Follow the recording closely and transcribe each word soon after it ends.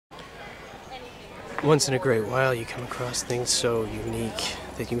once in a great while you come across things so unique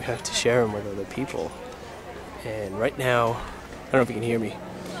that you have to share them with other people. And right now, I don't know if you can hear me,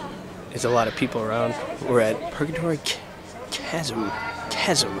 there's a lot of people around. We're at Purgatory Chasm,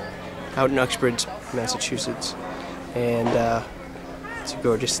 out in Uxbridge, Massachusetts. And it's a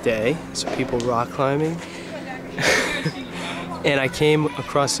gorgeous day, some people rock climbing. And I came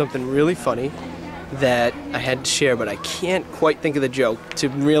across something really funny that I had to share, but I can't quite think of the joke to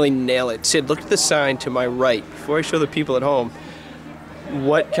really nail it. Sid, look at the sign to my right. Before I show the people at home,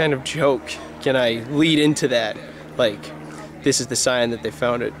 what kind of joke can I lead into that? Like, this is the sign that they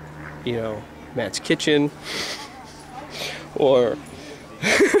found at, you know, Matt's kitchen. Or,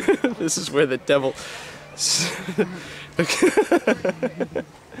 this is where the devil...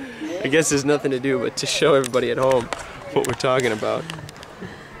 I guess there's nothing to do but to show everybody at home what we're talking about.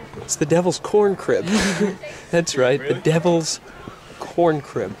 It's the devil's corn crib. That's right, really? The devil's corn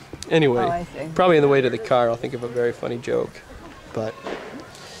crib. Anyway, probably on the way to the car I'll think of a very funny joke. But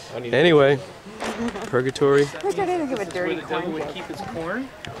anyway, Purgatory. Purgatory doesn't give a dirty the devil would keep his corn?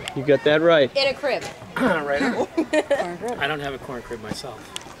 You got that right. In a crib. Right. I don't have a corn crib myself.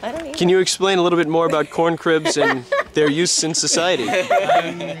 I don't either. Can you explain a little bit more about corn cribs and their use in society?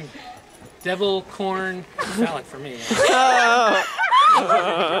 Devil corn salad for me.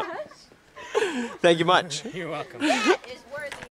 Thank you much. You're welcome.